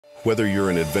Whether you're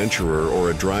an adventurer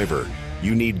or a driver,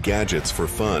 you need gadgets for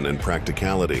fun and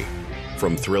practicality.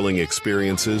 From thrilling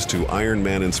experiences to Iron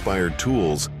Man-inspired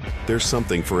tools, there's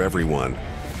something for everyone.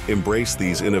 Embrace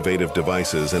these innovative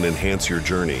devices and enhance your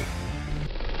journey.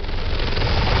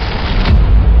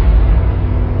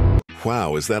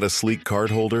 Wow, is that a sleek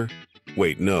card holder?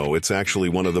 Wait, no, it's actually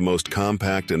one of the most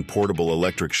compact and portable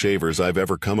electric shavers I've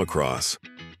ever come across.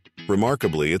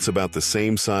 Remarkably, it's about the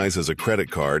same size as a credit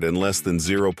card and less than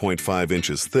 0.5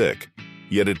 inches thick,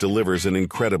 yet it delivers an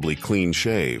incredibly clean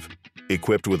shave.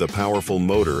 Equipped with a powerful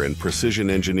motor and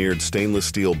precision-engineered stainless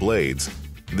steel blades,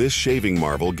 this shaving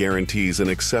marvel guarantees an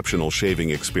exceptional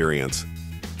shaving experience.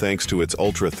 Thanks to its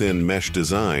ultra-thin mesh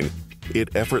design,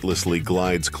 it effortlessly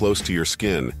glides close to your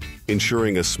skin,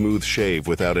 ensuring a smooth shave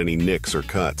without any nicks or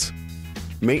cuts.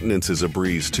 Maintenance is a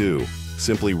breeze too.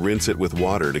 Simply rinse it with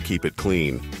water to keep it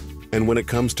clean. And when it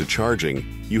comes to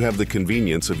charging, you have the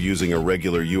convenience of using a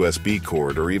regular USB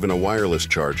cord or even a wireless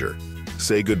charger.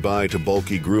 Say goodbye to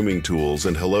bulky grooming tools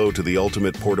and hello to the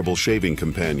ultimate portable shaving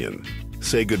companion.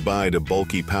 Say goodbye to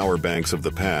bulky power banks of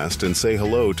the past and say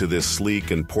hello to this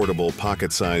sleek and portable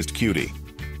pocket-sized cutie.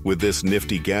 With this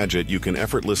nifty gadget, you can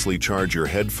effortlessly charge your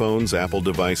headphones, Apple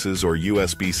devices, or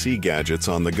USB-C gadgets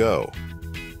on the go.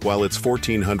 While its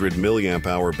 1400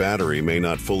 mAh battery may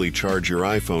not fully charge your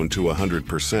iPhone to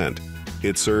 100%,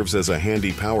 it serves as a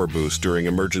handy power boost during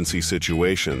emergency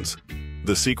situations.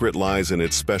 The secret lies in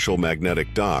its special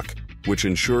magnetic dock, which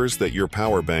ensures that your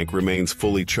power bank remains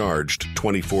fully charged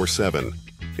 24/7.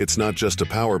 It's not just a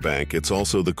power bank, it's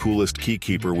also the coolest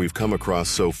keykeeper we've come across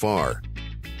so far.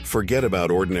 Forget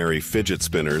about ordinary fidget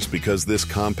spinners because this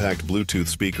compact Bluetooth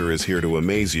speaker is here to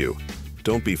amaze you.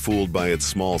 Don't be fooled by its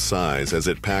small size, as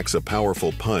it packs a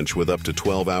powerful punch with up to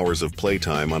 12 hours of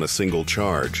playtime on a single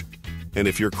charge. And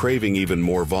if you're craving even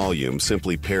more volume,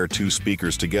 simply pair two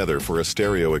speakers together for a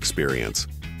stereo experience.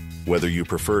 Whether you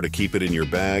prefer to keep it in your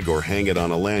bag or hang it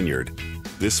on a lanyard,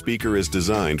 this speaker is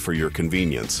designed for your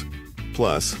convenience.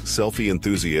 Plus, selfie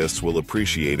enthusiasts will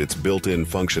appreciate its built-in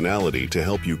functionality to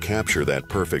help you capture that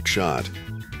perfect shot.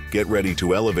 Get ready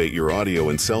to elevate your audio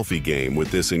and selfie game with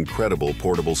this incredible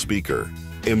portable speaker.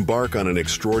 Embark on an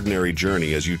extraordinary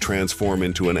journey as you transform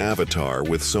into an avatar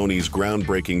with Sony's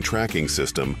groundbreaking tracking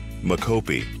system,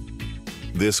 Makopi.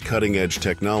 This cutting-edge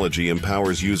technology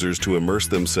empowers users to immerse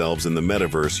themselves in the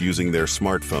metaverse using their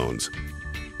smartphones.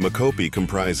 Makopi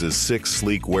comprises 6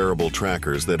 sleek wearable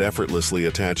trackers that effortlessly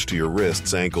attach to your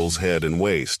wrists, ankles, head, and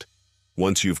waist.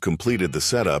 Once you've completed the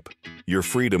setup, you're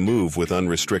free to move with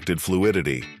unrestricted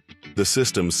fluidity. The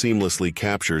system seamlessly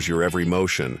captures your every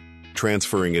motion,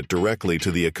 transferring it directly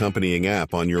to the accompanying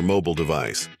app on your mobile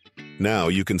device. Now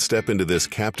you can step into this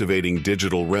captivating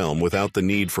digital realm without the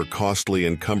need for costly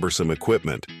and cumbersome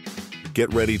equipment.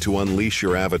 Get ready to unleash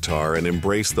your avatar and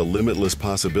embrace the limitless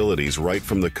possibilities right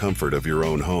from the comfort of your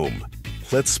own home.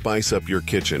 Let's spice up your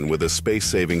kitchen with a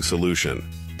space-saving solution.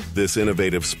 This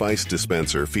innovative spice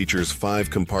dispenser features 5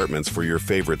 compartments for your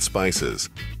favorite spices,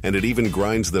 and it even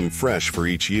grinds them fresh for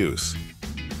each use.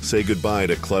 Say goodbye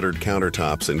to cluttered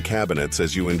countertops and cabinets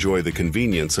as you enjoy the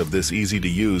convenience of this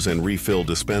easy-to-use and refill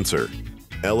dispenser.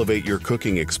 Elevate your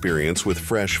cooking experience with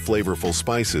fresh, flavorful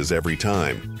spices every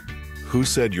time. Who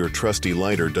said your trusty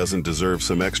lighter doesn't deserve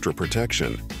some extra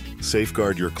protection?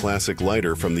 Safeguard your classic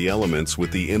lighter from the elements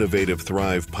with the innovative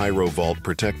Thrive Pyro Vault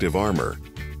protective armor.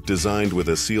 Designed with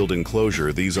a sealed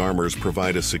enclosure, these armors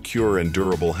provide a secure and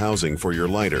durable housing for your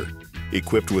lighter.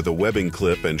 Equipped with a webbing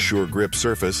clip and sure grip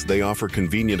surface, they offer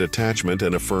convenient attachment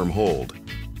and a firm hold.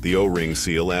 The O-ring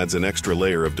seal adds an extra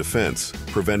layer of defense,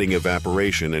 preventing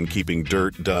evaporation and keeping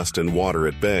dirt, dust, and water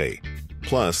at bay.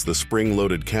 Plus, the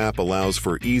spring-loaded cap allows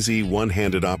for easy,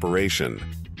 one-handed operation.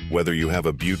 Whether you have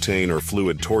a butane or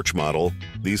fluid torch model,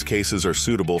 these cases are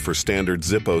suitable for standard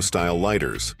Zippo-style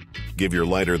lighters. Give your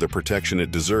lighter the protection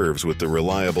it deserves with the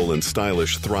reliable and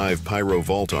stylish Thrive Pyro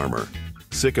Vault armor.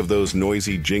 Sick of those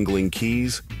noisy, jingling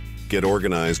keys? Get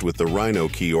organized with the Rhino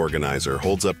Key Organizer,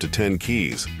 holds up to 10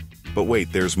 keys. But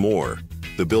wait, there's more.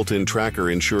 The built-in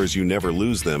tracker ensures you never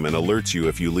lose them and alerts you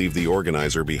if you leave the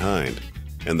organizer behind.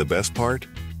 And the best part?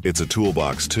 It's a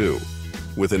toolbox too.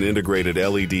 With an integrated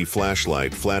LED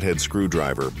flashlight, flathead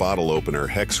screwdriver, bottle opener,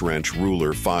 hex wrench,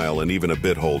 ruler, file, and even a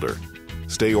bit holder.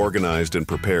 Stay organized and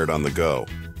prepared on the go.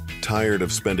 Tired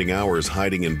of spending hours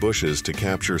hiding in bushes to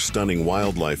capture stunning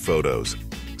wildlife photos?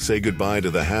 Say goodbye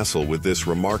to the hassle with this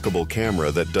remarkable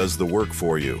camera that does the work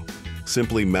for you.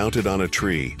 Simply mount it on a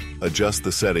tree, adjust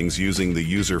the settings using the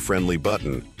user-friendly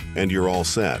button, and you're all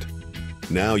set.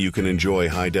 Now you can enjoy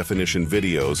high-definition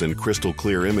videos and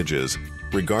crystal-clear images,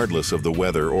 regardless of the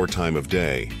weather or time of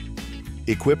day.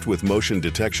 Equipped with motion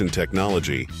detection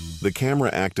technology, the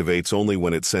camera activates only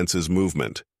when it senses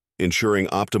movement, ensuring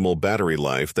optimal battery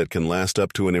life that can last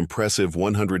up to an impressive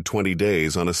 120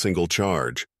 days on a single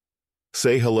charge.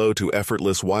 Say hello to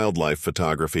effortless wildlife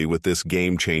photography with this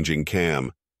game-changing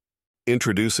cam.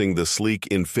 Introducing the sleek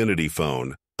Infinity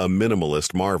Phone, a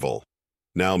minimalist marvel.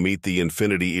 Now meet the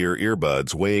Infinity Ear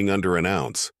earbuds weighing under an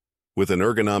ounce. With an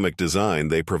ergonomic design,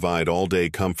 they provide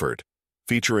all-day comfort.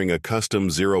 Featuring a custom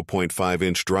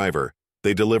 0.5-inch driver,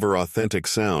 they deliver authentic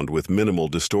sound with minimal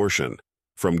distortion.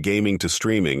 From gaming to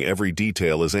streaming, every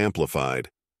detail is amplified.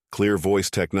 Clear voice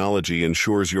technology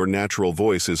ensures your natural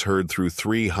voice is heard through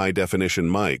 3 high-definition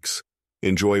mics.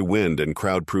 Enjoy wind and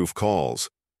crowd-proof calls.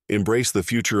 Embrace the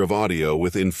future of audio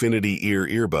with Infinity Ear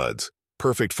earbuds,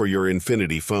 perfect for your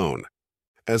Infinity Phone.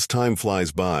 As time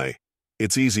flies by,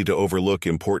 it's easy to overlook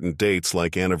important dates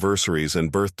like anniversaries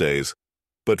and birthdays.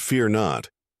 But fear not,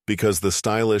 because the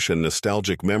stylish and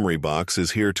nostalgic memory box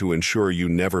is here to ensure you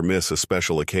never miss a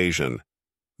special occasion.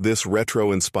 This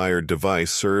retro-inspired device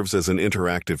serves as an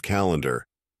interactive calendar,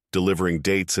 delivering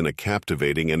dates in a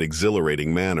captivating and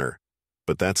exhilarating manner.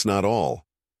 But that's not all.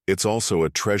 It's also a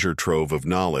treasure trove of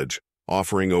knowledge,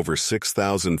 offering over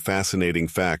 6,000 fascinating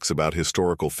facts about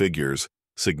historical figures,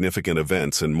 significant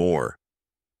events, and more.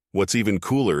 What's even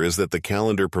cooler is that the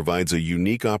calendar provides a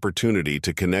unique opportunity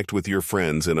to connect with your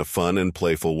friends in a fun and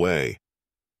playful way.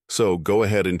 So go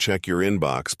ahead and check your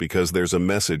inbox because there's a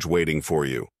message waiting for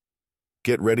you.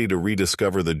 Get ready to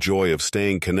rediscover the joy of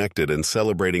staying connected and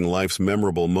celebrating life's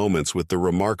memorable moments with the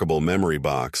remarkable memory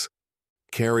box.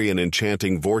 Carry an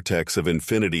enchanting vortex of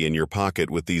infinity in your pocket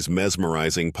with these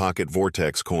mesmerizing pocket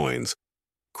vortex coins.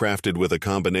 Crafted with a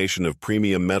combination of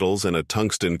premium metals and a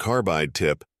tungsten carbide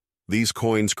tip, these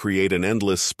coins create an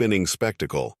endless spinning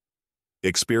spectacle.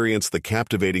 Experience the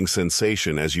captivating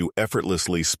sensation as you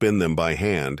effortlessly spin them by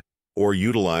hand, or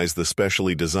utilize the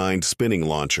specially designed spinning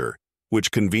launcher,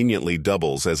 which conveniently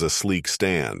doubles as a sleek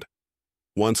stand.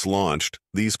 Once launched,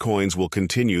 these coins will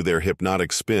continue their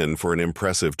hypnotic spin for an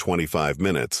impressive 25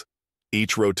 minutes.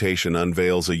 Each rotation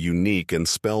unveils a unique and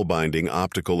spellbinding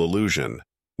optical illusion,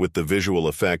 with the visual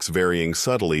effects varying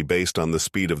subtly based on the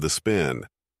speed of the spin.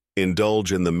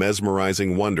 Indulge in the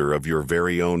mesmerizing wonder of your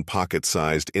very own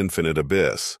pocket-sized infinite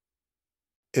abyss.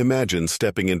 Imagine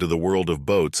stepping into the world of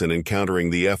boats and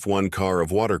encountering the F1 car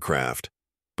of watercraft.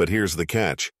 But here's the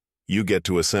catch: you get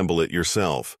to assemble it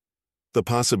yourself. The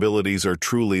possibilities are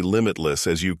truly limitless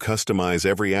as you customize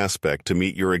every aspect to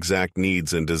meet your exact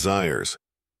needs and desires.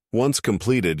 Once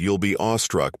completed, you'll be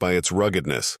awestruck by its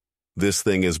ruggedness. This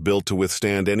thing is built to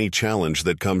withstand any challenge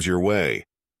that comes your way.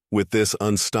 With this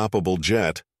unstoppable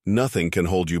jet, nothing can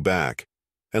hold you back.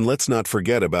 And let's not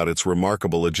forget about its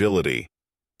remarkable agility.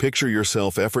 Picture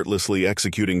yourself effortlessly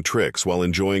executing tricks while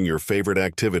enjoying your favorite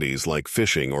activities like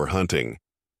fishing or hunting.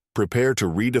 Prepare to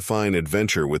redefine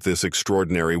adventure with this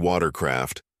extraordinary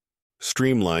watercraft.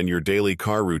 Streamline your daily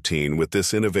car routine with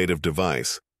this innovative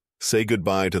device. Say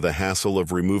goodbye to the hassle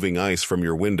of removing ice from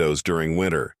your windows during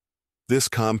winter. This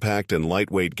compact and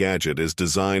lightweight gadget is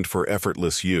designed for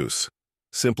effortless use.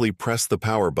 Simply press the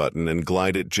power button and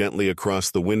glide it gently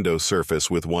across the window surface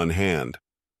with one hand.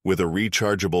 With a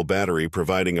rechargeable battery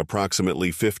providing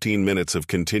approximately 15 minutes of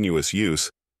continuous use,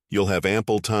 you'll have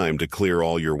ample time to clear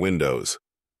all your windows.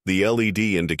 The LED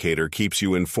indicator keeps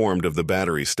you informed of the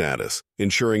battery status,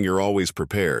 ensuring you're always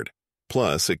prepared.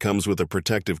 Plus, it comes with a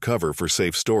protective cover for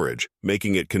safe storage,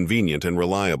 making it convenient and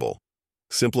reliable.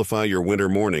 Simplify your winter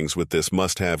mornings with this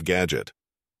must-have gadget.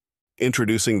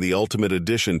 Introducing the ultimate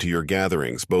addition to your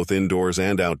gatherings, both indoors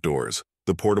and outdoors,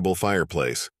 the portable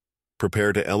fireplace.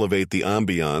 Prepare to elevate the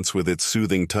ambiance with its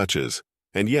soothing touches.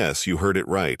 And yes, you heard it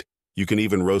right. You can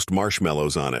even roast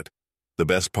marshmallows on it. The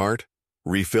best part?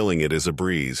 Refilling it is a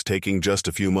breeze, taking just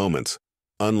a few moments.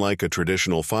 Unlike a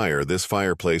traditional fire, this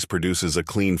fireplace produces a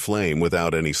clean flame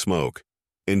without any smoke.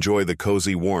 Enjoy the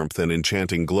cozy warmth and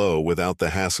enchanting glow without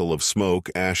the hassle of smoke,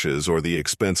 ashes, or the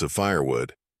expense of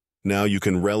firewood. Now you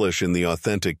can relish in the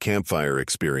authentic campfire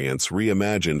experience,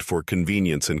 reimagined for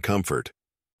convenience and comfort.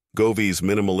 Govi's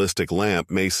minimalistic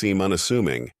lamp may seem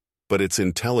unassuming, but its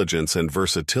intelligence and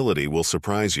versatility will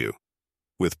surprise you.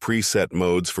 With preset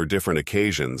modes for different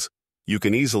occasions, you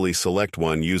can easily select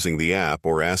one using the app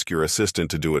or ask your assistant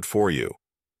to do it for you.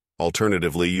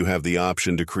 Alternatively, you have the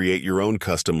option to create your own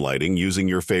custom lighting using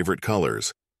your favorite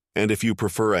colors. And if you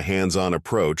prefer a hands-on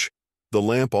approach, the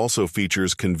lamp also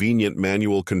features convenient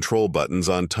manual control buttons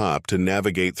on top to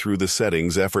navigate through the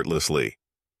settings effortlessly.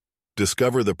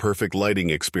 Discover the perfect lighting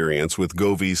experience with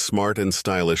Govi's smart and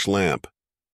stylish lamp.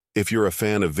 If you're a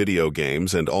fan of video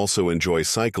games and also enjoy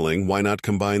cycling, why not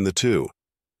combine the two?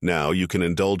 Now you can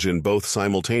indulge in both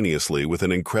simultaneously with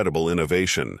an incredible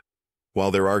innovation.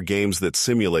 While there are games that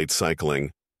simulate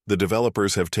cycling, the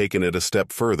developers have taken it a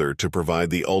step further to provide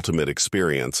the ultimate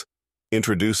experience,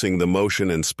 introducing the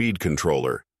motion and speed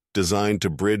controller, designed to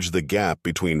bridge the gap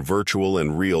between virtual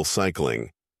and real cycling.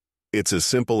 It's as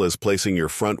simple as placing your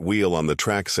front wheel on the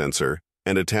track sensor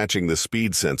and attaching the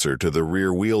speed sensor to the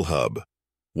rear wheel hub.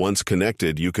 Once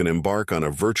connected, you can embark on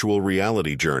a virtual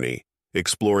reality journey,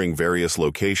 exploring various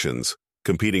locations,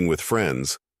 competing with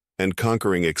friends, and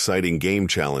conquering exciting game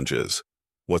challenges.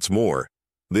 What's more,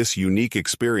 this unique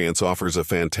experience offers a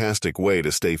fantastic way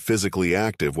to stay physically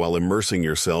active while immersing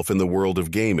yourself in the world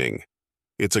of gaming.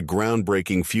 It's a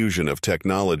groundbreaking fusion of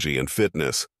technology and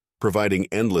fitness, providing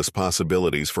endless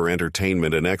possibilities for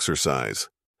entertainment and exercise.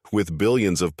 With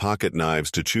billions of pocket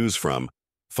knives to choose from,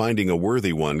 finding a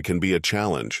worthy one can be a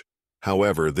challenge.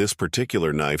 However, this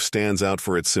particular knife stands out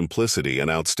for its simplicity and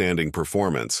outstanding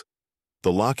performance.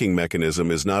 The locking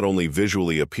mechanism is not only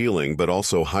visually appealing but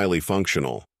also highly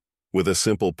functional. With a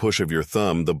simple push of your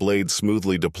thumb, the blade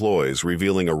smoothly deploys,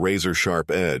 revealing a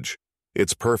razor-sharp edge.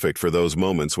 It's perfect for those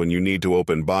moments when you need to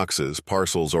open boxes,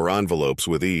 parcels, or envelopes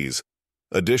with ease.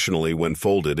 Additionally, when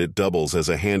folded, it doubles as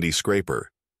a handy scraper.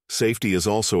 Safety is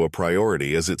also a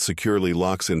priority as it securely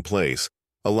locks in place,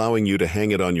 allowing you to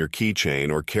hang it on your keychain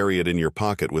or carry it in your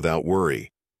pocket without worry.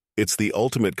 It's the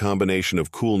ultimate combination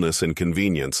of coolness and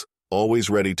convenience, always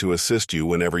ready to assist you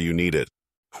whenever you need it.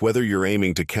 Whether you're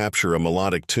aiming to capture a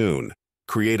melodic tune,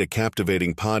 create a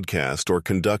captivating podcast, or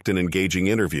conduct an engaging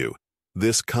interview,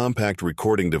 this compact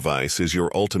recording device is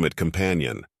your ultimate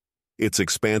companion. Its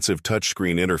expansive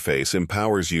touchscreen interface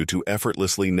empowers you to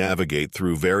effortlessly navigate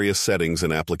through various settings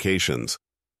and applications.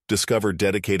 Discover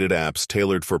dedicated apps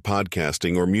tailored for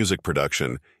podcasting or music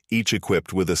production, each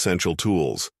equipped with essential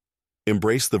tools.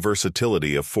 Embrace the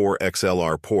versatility of 4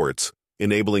 XLR ports,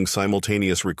 enabling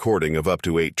simultaneous recording of up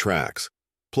to 8 tracks.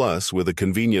 Plus, with a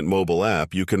convenient mobile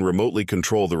app, you can remotely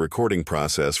control the recording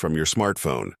process from your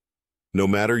smartphone. No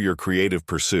matter your creative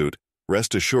pursuit,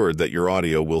 rest assured that your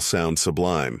audio will sound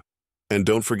sublime. And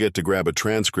don't forget to grab a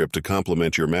transcript to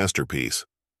complement your masterpiece.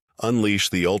 Unleash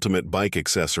the ultimate bike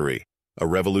accessory, a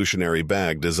revolutionary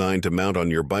bag designed to mount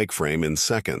on your bike frame in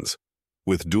seconds.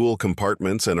 With dual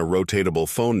compartments and a rotatable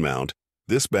phone mount,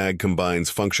 this bag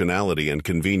combines functionality and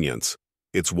convenience.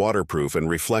 It's waterproof and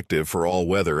reflective for all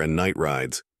weather and night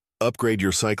rides. Upgrade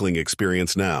your cycling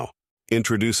experience now.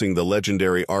 Introducing the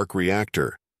legendary Arc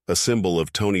Reactor, a symbol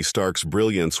of Tony Stark's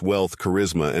brilliance, wealth,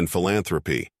 charisma, and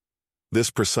philanthropy. This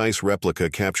precise replica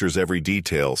captures every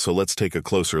detail, so let's take a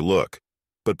closer look.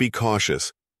 But be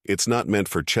cautious, it's not meant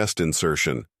for chest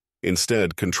insertion.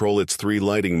 Instead, control its 3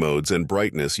 lighting modes and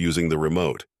brightness using the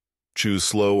remote. Choose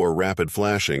slow or rapid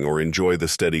flashing or enjoy the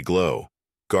steady glow.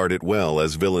 Guard it well,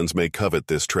 as villains may covet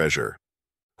this treasure.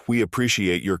 We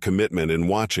appreciate your commitment in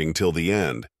watching till the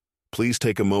end. Please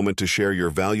take a moment to share your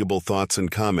valuable thoughts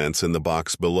and comments in the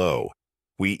box below.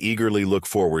 We eagerly look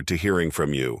forward to hearing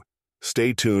from you.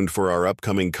 Stay tuned for our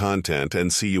upcoming content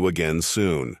and see you again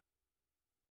soon.